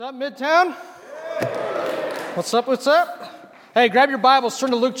What's up, Midtown? What's up, what's up? Hey, grab your Bibles,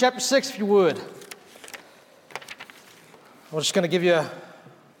 turn to Luke chapter 6 if you would. I'm just going to give you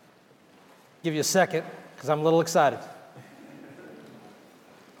a second because I'm a little excited.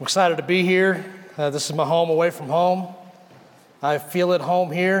 I'm excited to be here. This is my home away from home. I feel at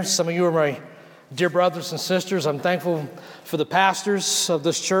home here. Some of you are my dear brothers and sisters. I'm thankful for the pastors of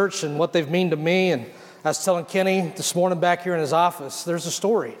this church and what they've mean to me. And I was telling Kenny this morning back here in his office, there's a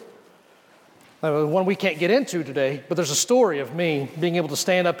story. One we can't get into today, but there's a story of me being able to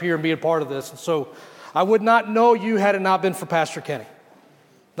stand up here and be a part of this. And so I would not know you had it not been for Pastor Kenny.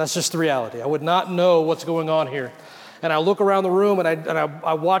 That's just the reality. I would not know what's going on here. And I look around the room and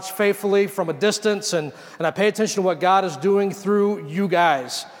I watch faithfully from a distance and I pay attention to what God is doing through you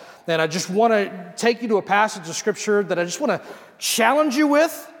guys. And I just want to take you to a passage of Scripture that I just want to challenge you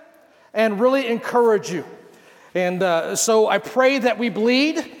with and really encourage you. And so I pray that we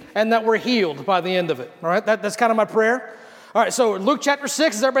bleed and that we're healed by the end of it. All right, that's kind of my prayer. All right, so Luke chapter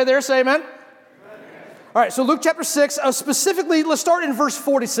 6, is everybody there? Say amen. All right, so Luke chapter 6, specifically, let's start in verse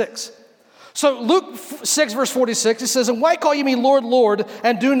 46. So Luke 6, verse 46, it says, "And why call ye me Lord, Lord,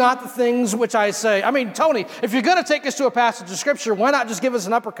 and do not the things which I say?" I mean, Tony, if you're going to take us to a passage of Scripture, why not just give us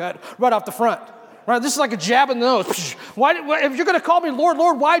an uppercut right off the front? Right? This is like a jab in the nose. Why, if you're going to call me Lord,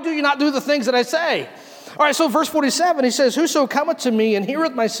 Lord, why do you not do the things that I say? All right, so verse 47, he says, "Whoso cometh to me and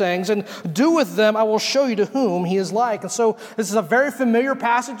heareth my sayings and doeth them, I will show you to whom he is like." And so this is a very familiar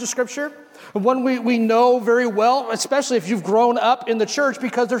passage of Scripture, one we know very well, especially if you've grown up in the church,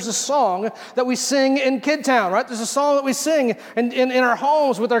 because there's a song that we sing in Kid Town, right? There's a song that we sing in our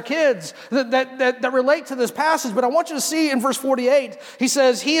homes with our kids that relate to this passage. But I want you to see in verse 48, he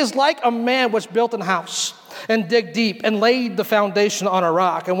says, "He is like a man which built an house and dig deep, and laid the foundation on a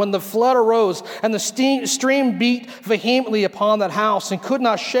rock. And when the flood arose, and the stream beat vehemently upon that house, and could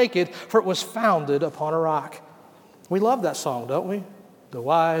not shake it, for it was founded upon a rock." We love that song, don't we? The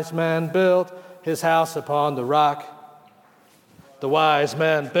wise man built his house upon the rock. The wise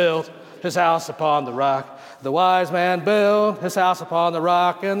man built his house upon the rock. The wise man built his house upon the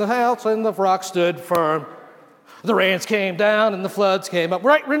rock, and the house and the rock stood firm. The rains came down, and the floods came up.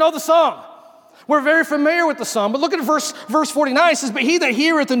 Right? We know the song. We're very familiar with the song, but look at verse 49. It says, "But he that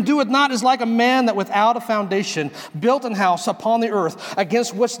heareth and doeth not is like a man that without a foundation built an house upon the earth,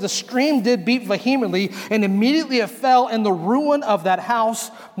 against which the stream did beat vehemently, and immediately it fell, and the ruin of that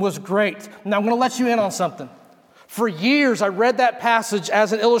house was great." Now I'm going to let you in on something. For years I read that passage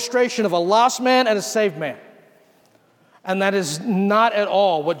as an illustration of a lost man and a saved man. And that is not at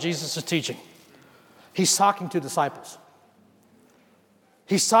all what Jesus is teaching. He's talking to disciples.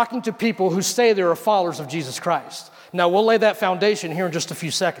 He's talking to people who say they are followers of Jesus Christ. Now, we'll lay that foundation here in just a few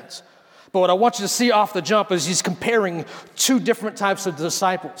seconds. But what I want you to see off the jump is he's comparing two different types of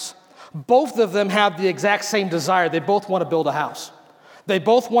disciples. Both of them have the exact same desire. They both want to build a house. They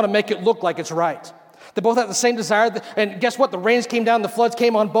both want to make it look like it's right. They both have the same desire. And guess what? The rains came down, the floods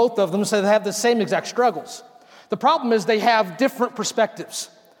came on both of them, so they have the same exact struggles. The problem is they have different perspectives.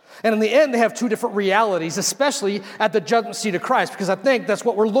 And in the end, they have two different realities, especially at the judgment seat of Christ, because I think that's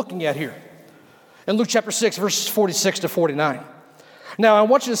what we're looking at here. In Luke chapter 6, verses 46 to 49. Now, I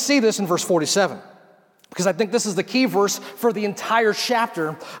want you to see this in verse 47, because I think this is the key verse for the entire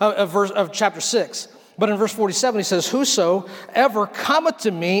chapter of chapter 6. But in verse 47, he says, "Whoso ever cometh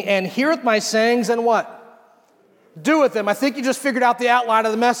to me and heareth my sayings and" what? "Doeth them." I think you just figured out the outline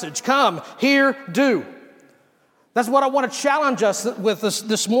of the message. Come, hear, do. That's what I want to challenge us with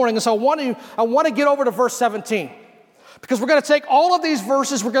this morning. And so I want to get over to verse 17. Because we're going to take all of these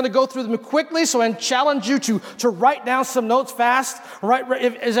verses, we're going to go through them quickly, so I challenge you to write down some notes fast. Right?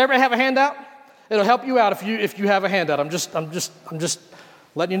 Does everybody have a handout? It'll help you out if you have a handout. I'm just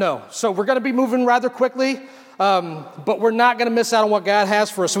letting you know. So we're going to be moving rather quickly, but we're not going to miss out on what God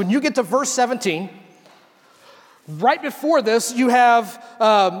has for us. So when you get to verse 17, right before this, you have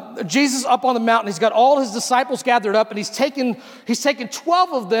Jesus up on the mountain. He's got all his disciples gathered up, and he's taken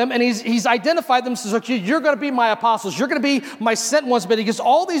 12 of them, and he's identified them. Says, "Okay, you're going to be my apostles. You're going to be my sent ones." But he gets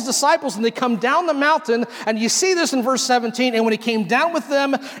all these disciples, and they come down the mountain, and you see this in verse 17. "And when he came down with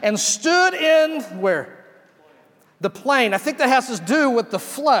them and stood in" where? The plain. I think that has to do with the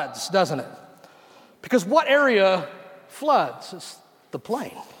floods, doesn't it? Because what area floods? It's the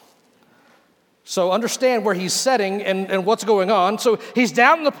plain. So understand where he's setting and what's going on. So he's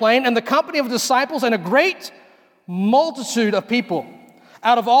down in the plain, and the company of disciples and a great multitude of people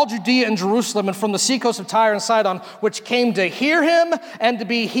out of all Judea and Jerusalem and from the seacoast of Tyre and Sidon, which came to hear him and to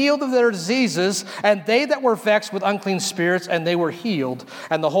be healed of their diseases, and they that were vexed with unclean spirits, and they were healed.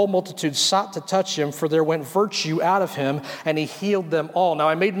 And the whole multitude sought to touch him, for there went virtue out of him, and he healed them all. Now,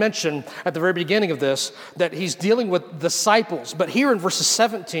 I made mention at the very beginning of this that he's dealing with disciples, but here in verses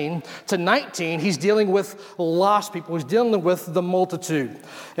 17 to 19, he's dealing with lost people. He's dealing with the multitude.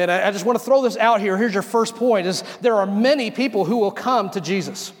 And I just want to throw this out here. Here's your first point, is there are many people who will come to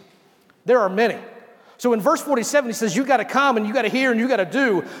Jesus. There are many. So in verse 47, he says, you got to come and you got to hear and you got to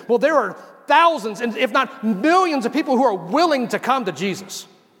do. Well, there are thousands, and if not millions of people who are willing to come to Jesus.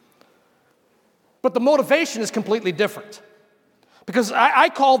 But the motivation is completely different. Because I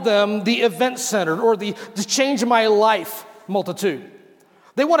call them the event-centered or the change my life multitude.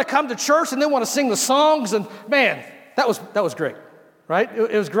 They want to come to church and they want to sing the songs, and man, that was great. Right?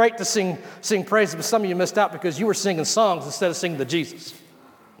 It was great to sing praises, but some of you missed out because you were singing songs instead of singing to Jesus.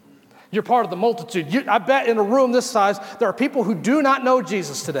 You're part of the multitude. I bet in a room this size, there are people who do not know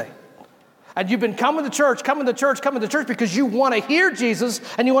Jesus today. And you've been coming to church because you want to hear Jesus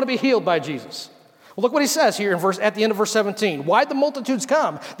and you want to be healed by Jesus. Well, look what he says here at the end of verse 17. Why the multitudes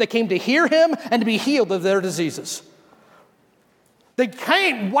come? They came to hear him and to be healed of their diseases. They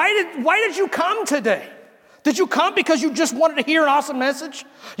came. Why did you come today? Did you come because you just wanted to hear an awesome message?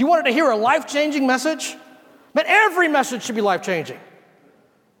 You wanted to hear a life-changing message? But every message should be life-changing.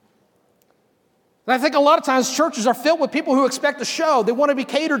 And I think a lot of times churches are filled with people who expect a show. They want to be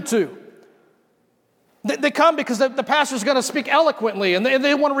catered to. They come because the pastor's going to speak eloquently and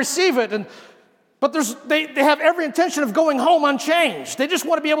they want to receive it. But they have every intention of going home unchanged. They just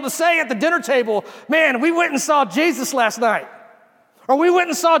want to be able to say at the dinner table, man, we went and saw Jesus last night. Or we went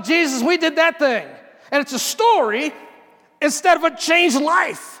and saw Jesus, we did that thing. And it's a story instead of a changed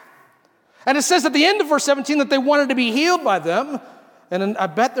life. And it says at the end of verse 17 that they wanted to be healed by them. And I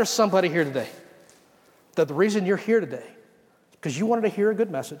bet there's somebody here today that the reason you're here today is because you wanted to hear a good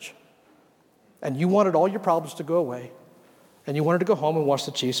message. And you wanted all your problems to go away. And you wanted to go home and watch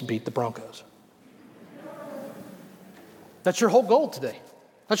the Chiefs beat the Broncos. That's your whole goal today.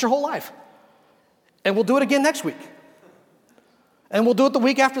 That's your whole life. And we'll do it again next week. And we'll do it the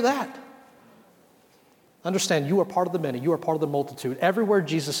week after that. Understand, you are part of the many. You are part of the multitude. Everywhere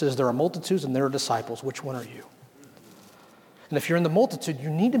Jesus is, there are multitudes and there are disciples. Which one are you? And if you're in the multitude, you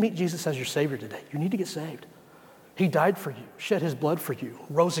need to meet Jesus as your Savior today. You need to get saved. He died for you, shed his blood for you,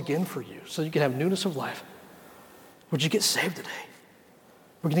 rose again for you, so you can have newness of life. Would you get saved today?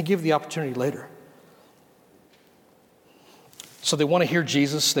 We're going to give you the opportunity later. So they want to hear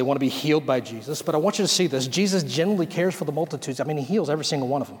Jesus. They want to be healed by Jesus. But I want you to see this. Jesus genuinely cares for the multitudes. I mean, he heals every single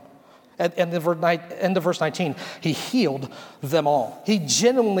one of them. At the end of verse 19, he healed them all. He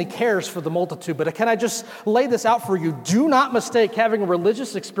genuinely cares for the multitude. But can I just lay this out for you? Do not mistake having a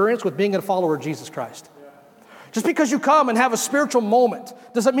religious experience with being a follower of Jesus Christ. Just because you come and have a spiritual moment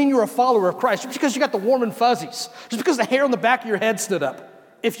doesn't mean you're a follower of Christ. Just because you got the warm and fuzzies. Just because the hair on the back of your head stood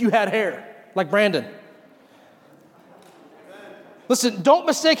up. If you had hair, like Brandon. Listen, don't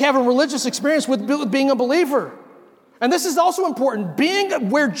mistake having a religious experience with being a believer. And this is also important. Being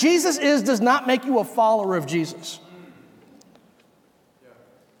where Jesus is does not make you a follower of Jesus.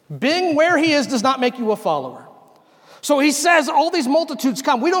 Being where he is does not make you a follower. So he says all these multitudes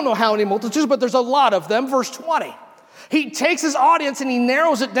come. We don't know how many multitudes, but there's a lot of them. Verse 20. He takes his audience and he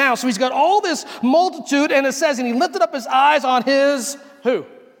narrows it down. So he's got all this multitude, and it says, and he lifted up his eyes on his, who?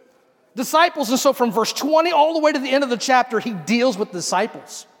 Disciples. And so from verse 20 all the way to the end of the chapter, he deals with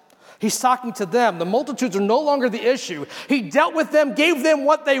disciples. He's talking to them. The multitudes are no longer the issue. He dealt with them, gave them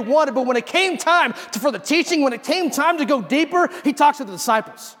what they wanted, but when it came time for the teaching, when it came time to go deeper, he talks to the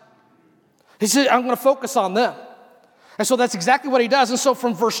disciples. He said, I'm going to focus on them. And so that's exactly what he does. And so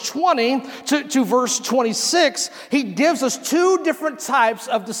from verse 20 to verse 26, he gives us two different types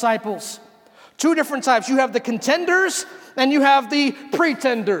of disciples. Two different types. You have the contenders and you have the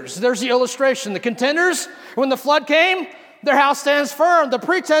pretenders. There's the illustration. The contenders, when the flood came, their house stands firm. The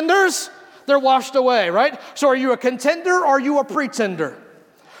pretenders, they're washed away, right? So are you a contender or are you a pretender?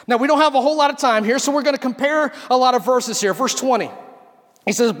 Now, we don't have a whole lot of time here, so we're going to compare a lot of verses here. Verse 20,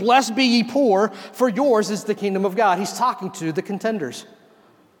 he says, blessed be ye poor, for yours is the kingdom of God. He's talking to the contenders.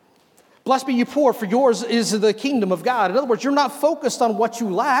 Blessed be ye poor, for yours is the kingdom of God. In other words, you're not focused on what you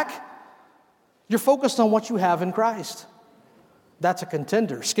lack. You're focused on what you have in Christ. That's a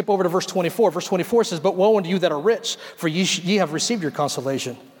contender. Skip over to verse 24. Verse 24 says, but woe unto you that are rich, for ye have received your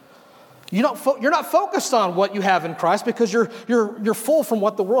consolation. You're not focused on what you have in Christ because you're full from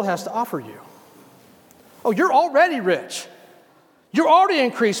what the world has to offer you. Oh, you're already rich. You're already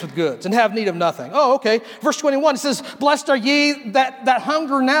increased with goods and have need of nothing. Oh, okay. Verse 21, it says, blessed are ye that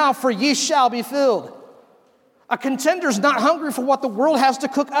hunger now, for ye shall be filled. A contender's not hungry for what the world has to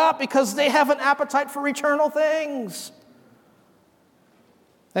cook up because they have an appetite for eternal things.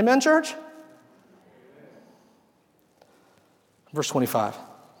 Amen, church? Verse 25,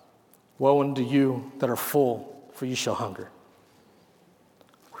 woe unto you that are full, for ye shall hunger.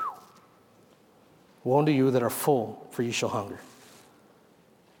 Woe unto you that are full, for ye shall hunger.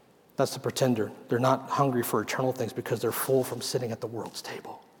 That's the pretender. They're not hungry for eternal things because they're full from sitting at the world's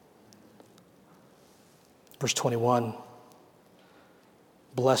table. Verse 21,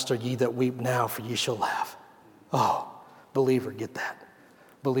 blessed are ye that weep now, for ye shall laugh. Oh, believer, get that.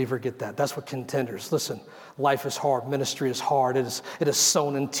 Believer, get that. That's what contenders. Listen, life is hard. Ministry is hard. It is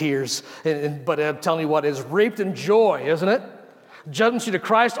sown in tears. But I'm telling you what, it is reaped in joy, isn't it? Judgment seat of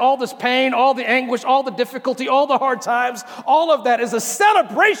Christ, all this pain, all the anguish, all the difficulty, all the hard times, all of that is a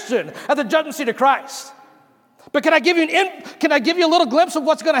celebration at the judgment seat of Christ. But can I give you a little glimpse of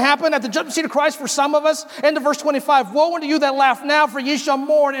what's going to happen at the judgment seat of Christ for some of us? Into verse 25, woe unto you that laugh now, for ye shall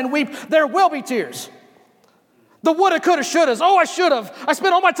mourn and weep. There will be tears. The woulda, coulda, shouldas. Oh, I should have. I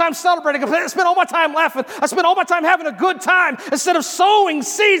spent all my time celebrating. I spent all my time laughing. I spent all my time having a good time instead of sowing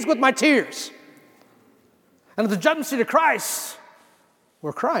seeds with my tears. And at the judgment seat of Christ,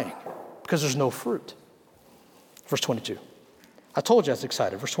 we're crying because there's no fruit. Verse 22. I told you I was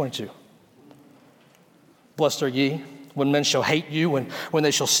excited. Verse 22. Blessed are ye when men shall hate you, and when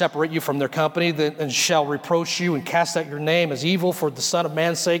they shall separate you from their company, and shall reproach you and cast out your name as evil for the Son of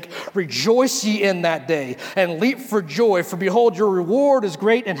Man's sake. Rejoice ye in that day, and leap for joy, for behold, your reward is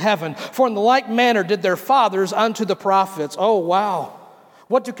great in heaven. For in the like manner did their fathers unto the prophets. Oh, wow.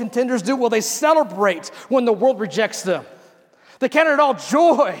 What do contenders do? Well, they celebrate when the world rejects them. They count it all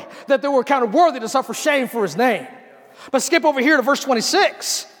joy that they were counted worthy to suffer shame for his name. But skip over here to verse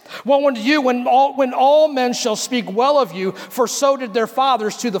 26. Woe unto you when all men shall speak well of you, for so did their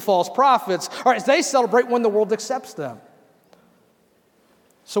fathers to the false prophets. All right, they celebrate when the world accepts them.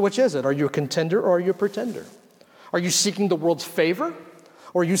 So which is it? Are you a contender or are you a pretender? Are you seeking the world's favor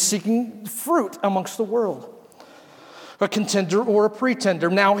or are you seeking fruit amongst the world? A contender or a pretender.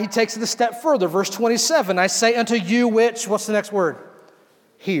 Now he takes it a step further. Verse 27, I say unto you which, what's the next word?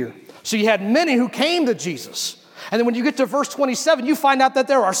 Hear. So you had many who came to Jesus. And then when you get to verse 27, you find out that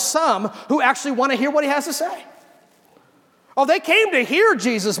there are some who actually want to hear what he has to say. Oh, they came to hear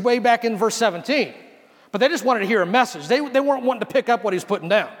Jesus way back in verse 17, but they just wanted to hear a message. They weren't wanting to pick up what he's putting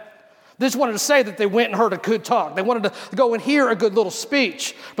down. They just wanted to say that they went and heard a good talk. They wanted to go and hear a good little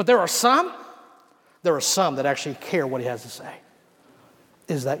speech. But there are some that actually care what he has to say.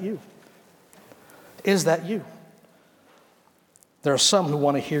 Is that you? Is that you? There are some who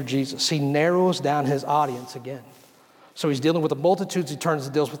want to hear Jesus. He narrows down his audience again. So he's dealing with the multitudes. He turns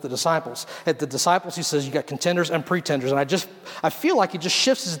and deals with the disciples. At the disciples, he says, you got contenders and pretenders. And I feel like he just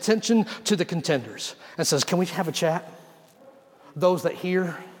shifts his attention to the contenders and says, can we have a chat? Those that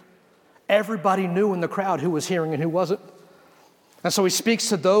hear. Everybody knew in the crowd who was hearing and who wasn't. And so he speaks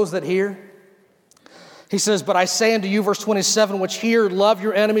to those that hear. He says, but I say unto you, verse 27, which hear, love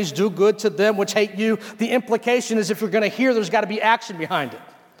your enemies, do good to them which hate you. The implication is if you're going to hear, there's got to be action behind it.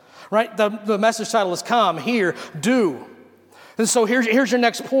 Right? The message title is come, hear, do. And so here's your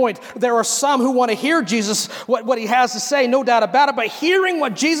next point. There are some who want to hear Jesus, what he has to say, no doubt about it. But hearing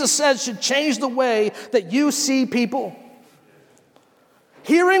what Jesus says should change the way that you see people.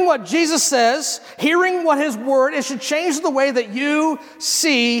 Hearing what Jesus says, hearing what his word, it should change the way that you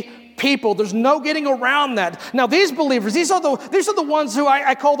see people. There's no getting around that. Now, these believers, these are the ones who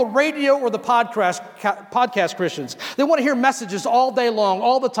I call the radio or the podcast Christians. They want to hear messages all day long,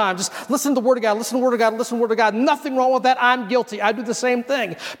 all the time. Just listen to the Word of God, listen to the Word of God, listen to the Word of God. Nothing wrong with that. I'm guilty. I do the same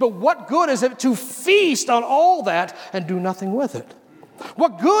thing. But what good is it to feast on all that and do nothing with it?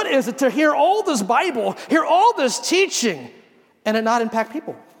 What good is it to hear all this Bible, hear all this teaching, and it not impact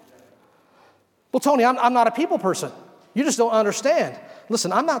people? Well, Tony, I'm not a people person. You just don't understand.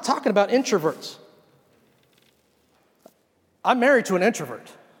 Listen, I'm not talking about introverts. I'm married to an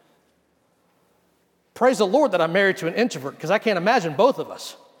introvert. Praise the Lord that I'm married to an introvert, because I can't imagine both of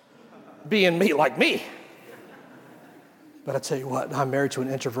us being like me. But I tell you what, I'm married to an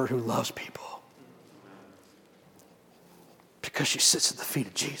introvert who loves people because she sits at the feet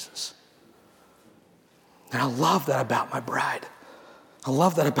of Jesus. And I love that about my bride. I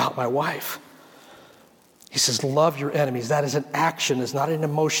love that about my wife. He says, love your enemies. That is an action. It's not an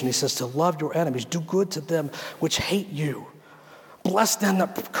emotion. He says to love your enemies. Do good to them which hate you. Bless them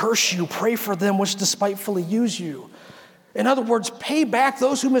that curse you. Pray for them which despitefully use you. In other words, pay back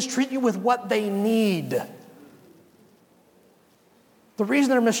those who mistreat you with what they need. The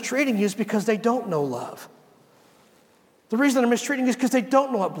reason they're mistreating you is because they don't know love. The reason they're mistreating you is because they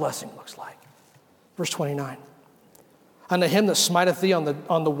don't know what blessing looks like. Verse 29. And to him that smiteth thee on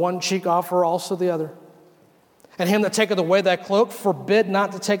the one cheek offer also the other. And him that taketh away thy cloak, forbid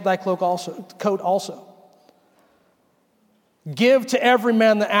not to take thy coat also. Give to every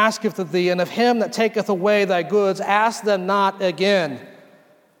man that asketh of thee, and of him that taketh away thy goods, ask them not again.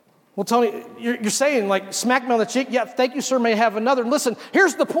 Well, Tony, you're saying, like, smack me on the cheek? Yeah, thank you, sir, may have another. Listen,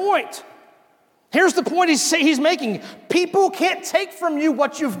 here's the point. Here's the point he's making. People can't take from you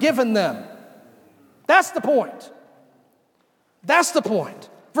what you've given them. That's the point. That's the point.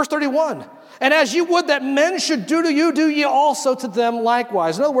 Verse 31. And as you would that men should do to you, do ye also to them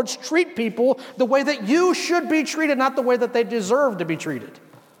likewise. In other words, treat people the way that you should be treated, not the way that they deserve to be treated.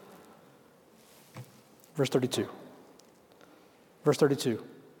 Verse 32. Verse 32.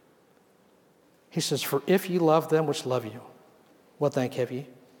 He says, for if ye love them which love you, what thank have ye?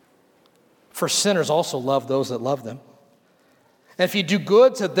 For sinners also love those that love them. And if ye do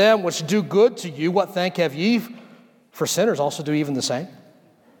good to them which do good to you, what thank have ye? For sinners also do even the same.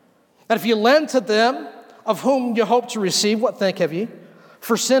 And if you lend to them of whom you hope to receive, what thank have ye?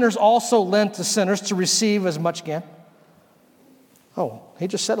 For sinners also lend to sinners to receive as much again. Oh, he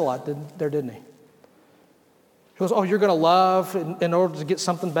just said a lot didn't he? He goes, oh, you're going to love in order to get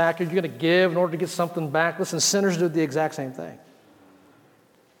something back, or you're going to give in order to get something back. Listen, sinners do the exact same thing.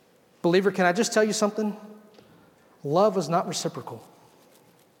 Believer, can I just tell you something? Love is not reciprocal.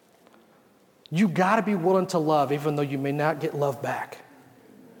 You got to be willing to love even though you may not get love back.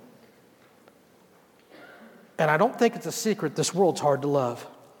 And I don't think it's a secret this world's hard to love.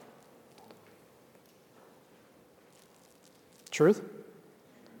 Truth?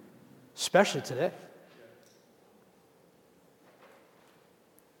 Especially today.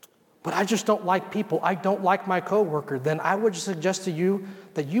 But I just don't like people. I don't like my coworker. Then I would suggest to you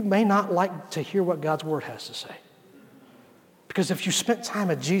that you may not like to hear what God's word has to say. Because if you spent time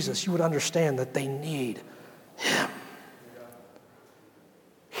with Jesus, you would understand that they need him.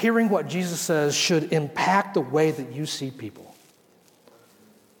 Hearing what Jesus says should impact the way that you see people.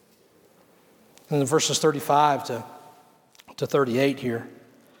 And in verses 35 to 38 here,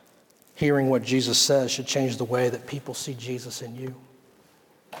 hearing what Jesus says should change the way that people see Jesus in you.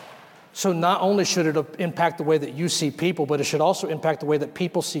 So not only should it impact the way that you see people, but it should also impact the way that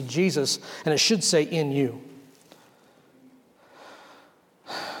people see Jesus, and it should say in you.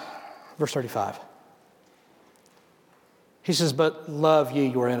 Verse 35. He says, but love ye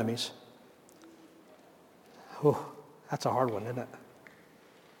your enemies. Oh, that's a hard one, isn't it?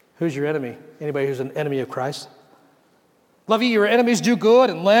 Who's your enemy? Anybody who's an enemy of Christ? Love ye your enemies, do good,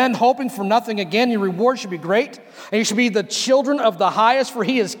 and lend, hoping for nothing again. Your reward should be great, and you should be the children of the highest, for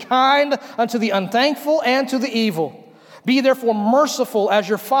he is kind unto the unthankful and to the evil. Be therefore merciful, as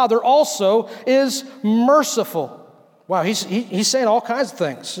your Father also is merciful. Wow, he's saying all kinds of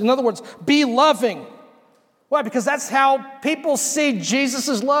things. In other words, be loving. Why? Because that's how people see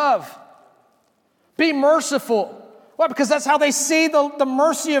Jesus' love. Be merciful. Why? Because that's how they see the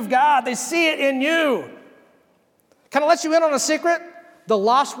mercy of God. They see it in you. Can I let you in on a secret? The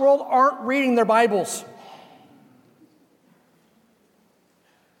lost world aren't reading their Bibles.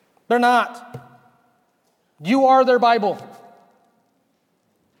 They're not. You are their Bible.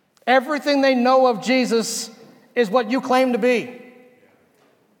 Everything they know of Jesus is what you claim to be.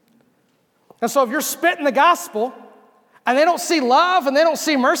 And so if you're spitting the gospel and they don't see love and they don't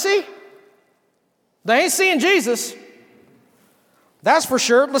see mercy, they ain't seeing Jesus. That's for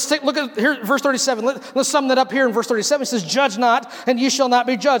sure. Let's look at here, verse 37. Let's sum that up here in verse 37. It says, judge not, and ye shall not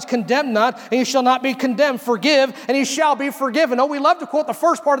be judged. Condemn not, and ye shall not be condemned. Forgive, and ye shall be forgiven. Oh, we love to quote the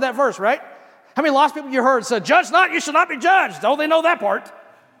first part of that verse, right? How many lost people you heard said, judge not, you shall not be judged. Oh, they know that part.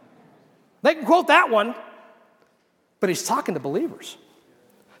 They can quote that one. But he's talking to believers.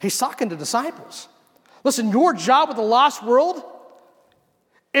 He's talking to disciples. Listen, your job with the lost world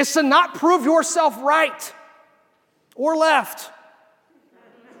is to not prove yourself right or left.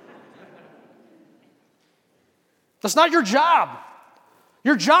 That's not your job.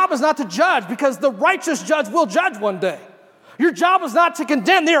 Your job is not to judge, because the righteous judge will judge one day. Your job is not to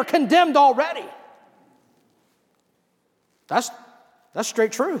condemn. They are condemned already. That's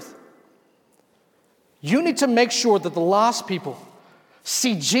straight truth. You need to make sure that the lost people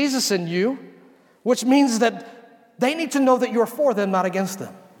see Jesus in you, which means that they need to know that you're for them, not against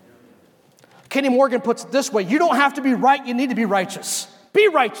them. Kenny Morgan puts it this way: you don't have to be right, you need to be righteous. Be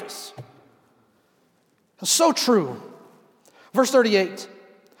righteous. So true. Verse 38,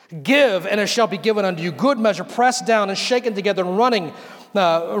 give, and it shall be given unto you. Good measure, pressed down and shaken together and running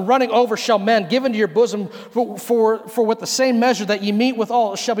running over shall men give into your bosom, for with the same measure that ye meet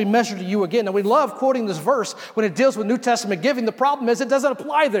withal, it shall be measured to you again. And we love quoting this verse when it deals with New Testament giving. The problem is it doesn't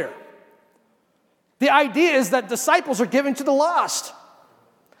apply there. The idea is that disciples are giving to the lost.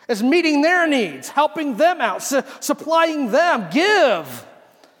 It's meeting their needs, helping them out, supplying them. Give.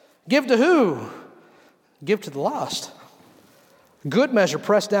 Give to who? Give to the lost. Good measure,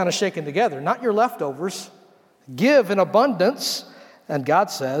 pressed down and shaken together, not your leftovers. Give in abundance, and God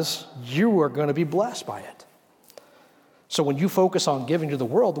says you are going to be blessed by it. So when you focus on giving to the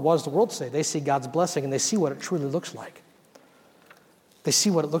world, what does the world say? They see God's blessing, and they see what it truly looks like. They see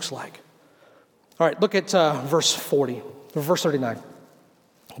what it looks like. All right, look at verse 39.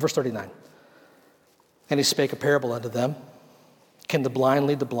 Verse 39. And he spake a parable unto them. Can the blind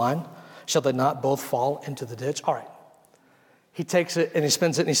lead the blind? Shall they not both fall into the ditch? All right. He takes it and he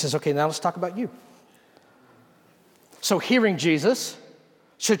spins it and he says, okay, now let's talk about you. So hearing Jesus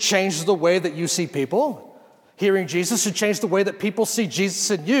should change the way that you see people. Hearing Jesus should change the way that people see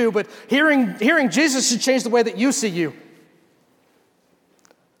Jesus in you, but hearing Jesus should change the way that you see you.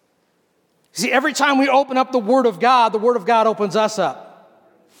 See, every time we open up the Word of God opens us up.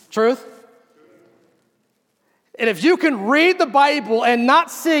 Truth? And if you can read the Bible and not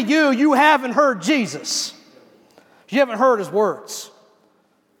see you, you haven't heard Jesus. You haven't heard his words.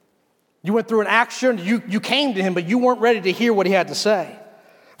 You went through an action, you came to him, but you weren't ready to hear what he had to say.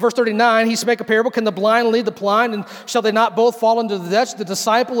 Verse 39, he spake a parable, can the blind lead the blind, and shall they not both fall into the ditch? The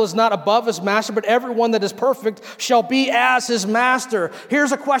disciple is not above his master, but everyone that is perfect shall be as his master.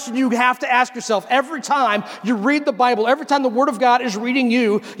 Here's a question you have to ask yourself. Every time you read the Bible, every time the Word of God is reading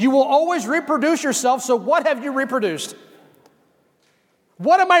you, you will always reproduce yourself. So what have you reproduced?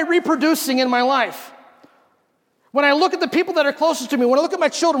 What am I reproducing in my life? When I look at the people that are closest to me, when I look at my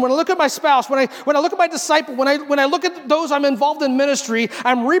children, when I look at my spouse, when I look at my disciple, when I look at those I'm involved in ministry,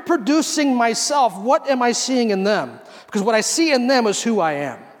 I'm reproducing myself. What am I seeing in them? Because what I see in them is who I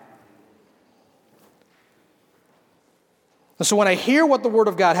am. And so when I hear what the Word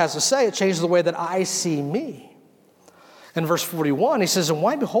of God has to say, it changes the way that I see me. In verse 41, he says, and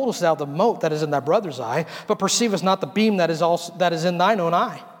why beholdest thou the mote that is in thy brother's eye, but perceivest not the beam that is in thine own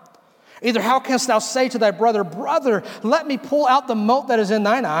eye? Either how canst thou say to thy brother, brother, let me pull out the mote that is in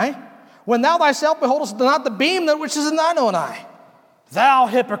thine eye, when thou thyself beholdest not the beam that which is in thine own eye? Thou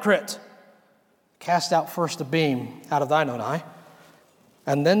hypocrite, cast out first the beam out of thine own eye,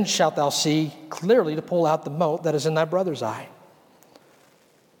 and then shalt thou see clearly to pull out the mote that is in thy brother's eye.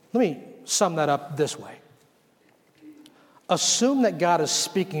 Let me sum that up this way. Assume that God is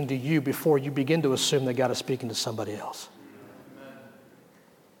speaking to you before you begin to assume that God is speaking to somebody else.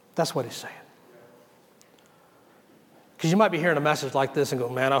 That's what he's saying. Because you might be hearing a message like this and go,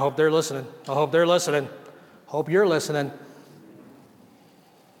 man, I hope they're listening. I hope they're listening. Hope you're listening.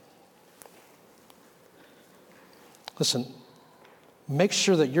 Listen, make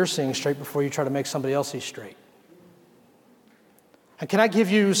sure that you're seeing straight before you try to make somebody else see straight. And can I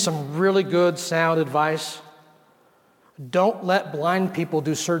give you some really good, sound advice? Don't let blind people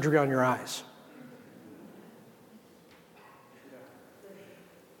do surgery on your eyes.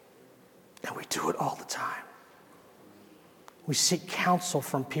 And we do it all the time. We seek counsel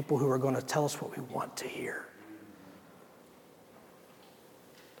from people who are going to tell us what we want to hear.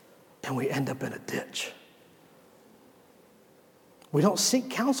 And we end up in a ditch. We don't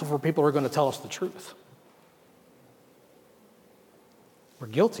seek counsel for people who are going to tell us the truth. We're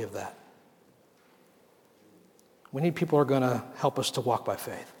guilty of that. We need people who are going to help us to walk by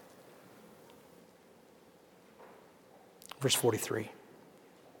faith. Verse 43.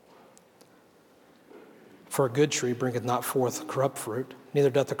 For a good tree bringeth not forth corrupt fruit, neither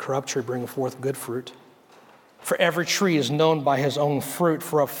doth a corrupt tree bring forth good fruit. For every tree is known by his own fruit.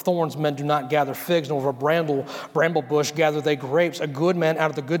 For of thorns men do not gather figs, nor of a bramble bush gather they grapes. A good man out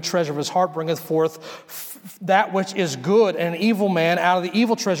of the good treasure of his heart bringeth forth that which is good, and an evil man out of the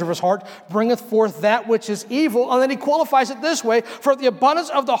evil treasure of his heart bringeth forth that which is evil. And then he qualifies it this way, for the abundance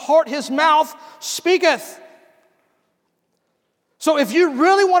of the heart his mouth speaketh. So if you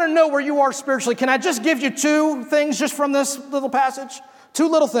really want to know where you are spiritually, can I just give you two things just from this little passage? Two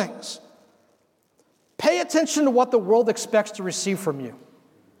little things. Pay attention to what the world expects to receive from you.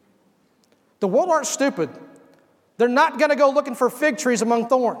 The world aren't stupid. They're not going to go looking for fig trees among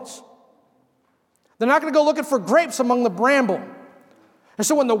thorns. They're not going to go looking for grapes among the bramble. And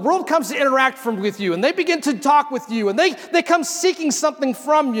so when the world comes to interact with you and they begin to talk with you and they come seeking something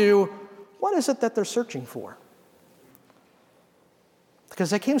from you, what is it that they're searching for? Because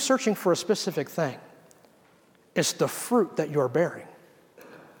they came searching for a specific thing. It's the fruit that you're bearing.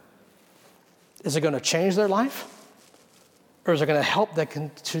 Is it going to change their life? Or is it going to help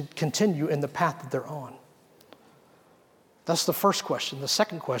them to continue in the path that they're on? That's the first question. The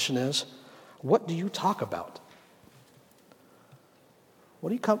second question is, what do you talk about? What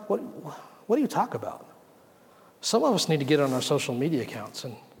do you talk about? Some of us need to get on our social media accounts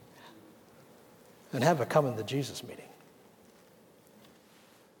and have a coming to Jesus meeting.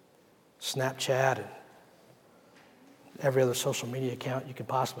 Snapchat and every other social media account you can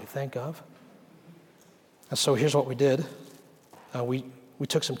possibly think of. And so here's what we did. We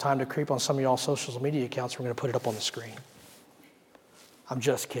took some time to creep on some of y'all's social media accounts. We're going to put it up on the screen. I'm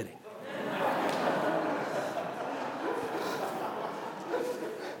just kidding.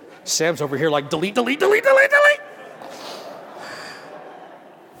 Sam's over here like, delete, delete, delete, delete, delete.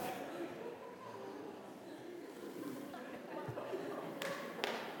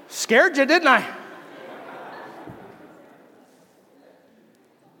 Scared you, didn't I?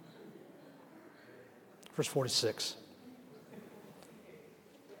 Verse 46.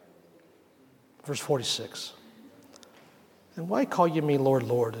 Verse 46. And why call ye me Lord,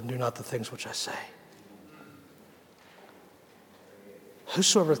 Lord, and do not the things which I say?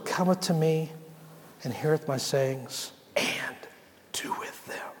 Whosoever cometh to me and heareth my sayings, and doeth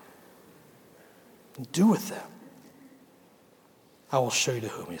them, I will show you to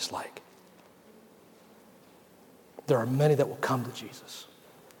whom he is like. There are many that will come to Jesus.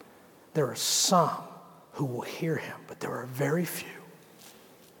 There are some who will hear him, but there are very few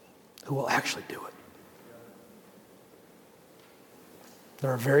who will actually do it.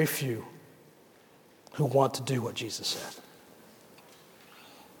 There are very few who want to do what Jesus said.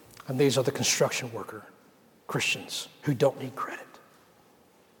 And these are the construction worker Christians who don't need credit.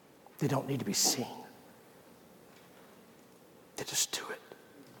 They don't need to be seen. They just do it.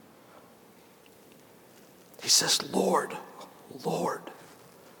 He says, Lord, Lord.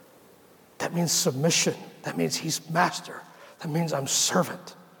 That means submission. That means he's master. That means I'm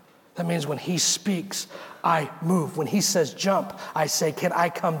servant. That means when he speaks, I move. When he says jump, I say, can I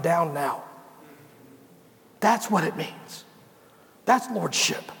come down now? That's what it means. That's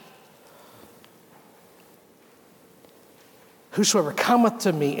lordship. Whosoever cometh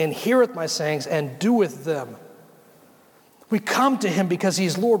to me and heareth my sayings and doeth them. We come to him because he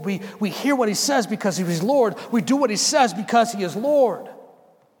is Lord. We hear what he says because he is Lord. We do what he says because he is Lord.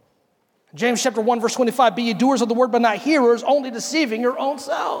 James chapter 1, verse 25, be ye doers of the word, but not hearers, only deceiving your own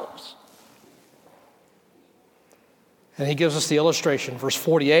selves. And he gives us the illustration, verse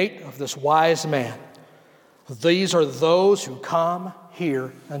 48, of this wise man. These are those who come,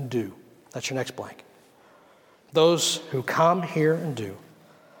 hear, and do. That's your next blank. Those who come, hear, and do.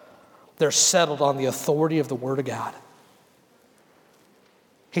 They're settled on the authority of the word of God.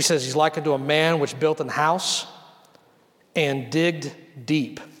 He says he's likened to a man which built an house and digged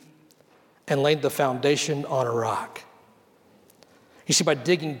deep and laid the foundation on a rock. You see, by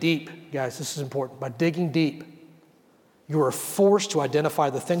digging deep, guys, this is important. By digging deep, you are forced to identify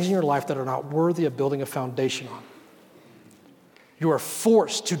the things in your life that are not worthy of building a foundation on. You are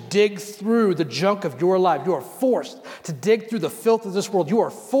forced to dig through the junk of your life. You are forced to dig through the filth of this world. You are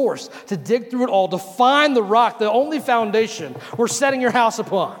forced to dig through it all to find the rock, the only foundation we're setting your house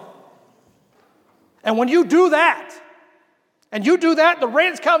upon. And when you do that, the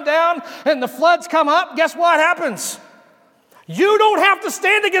rains come down and the floods come up, guess what happens? You don't have to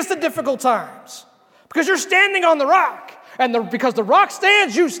stand against the difficult times because you're standing on the rock. And because the rock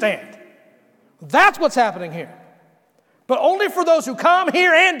stands, you stand. That's what's happening here. But only for those who come,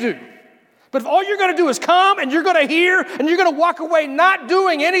 hear, and do. But if all you're going to do is come and you're going to hear and you're going to walk away not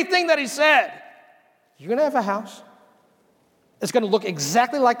doing anything that he said, you're going to have a house. It's going to look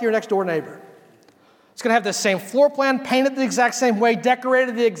exactly like your next door neighbor. It's going to have the same floor plan, painted the exact same way,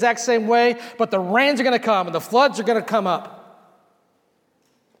 decorated the exact same way, but the rains are going to come and the floods are going to come up.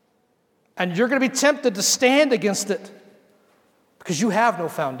 And you're going to be tempted to stand against it because you have no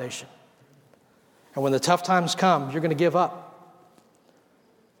foundation. And when the tough times come, you're going to give up.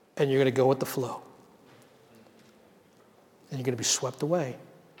 And you're going to go with the flow. And you're going to be swept away.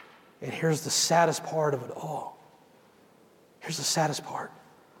 And here's the saddest part of it all. Here's the saddest part.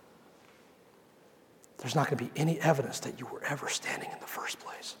 There's not going to be any evidence that you were ever standing in the first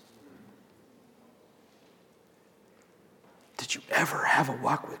place. Did you ever have a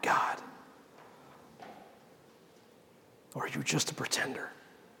walk with God? Or are you just a pretender?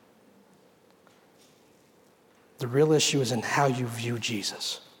 The real issue is in how you view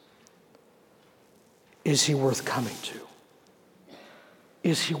Jesus. Is he worth coming to?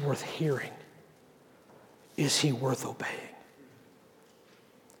 Is he worth hearing? Is he worth obeying?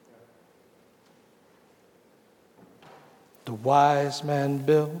 The wise man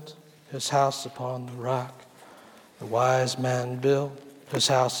built his house upon the rock. The wise man built his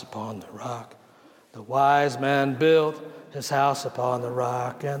house upon the rock. The wise man built his house upon the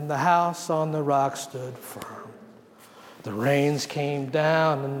rock, and the house on the rock stood firm. The rains came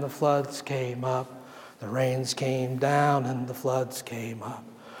down and the floods came up. The rains came down and the floods came up.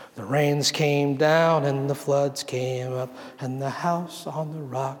 The rains came down and the floods came up, and the house on the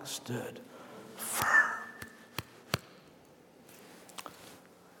rock stood firm.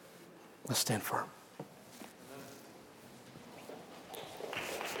 Let's stand firm.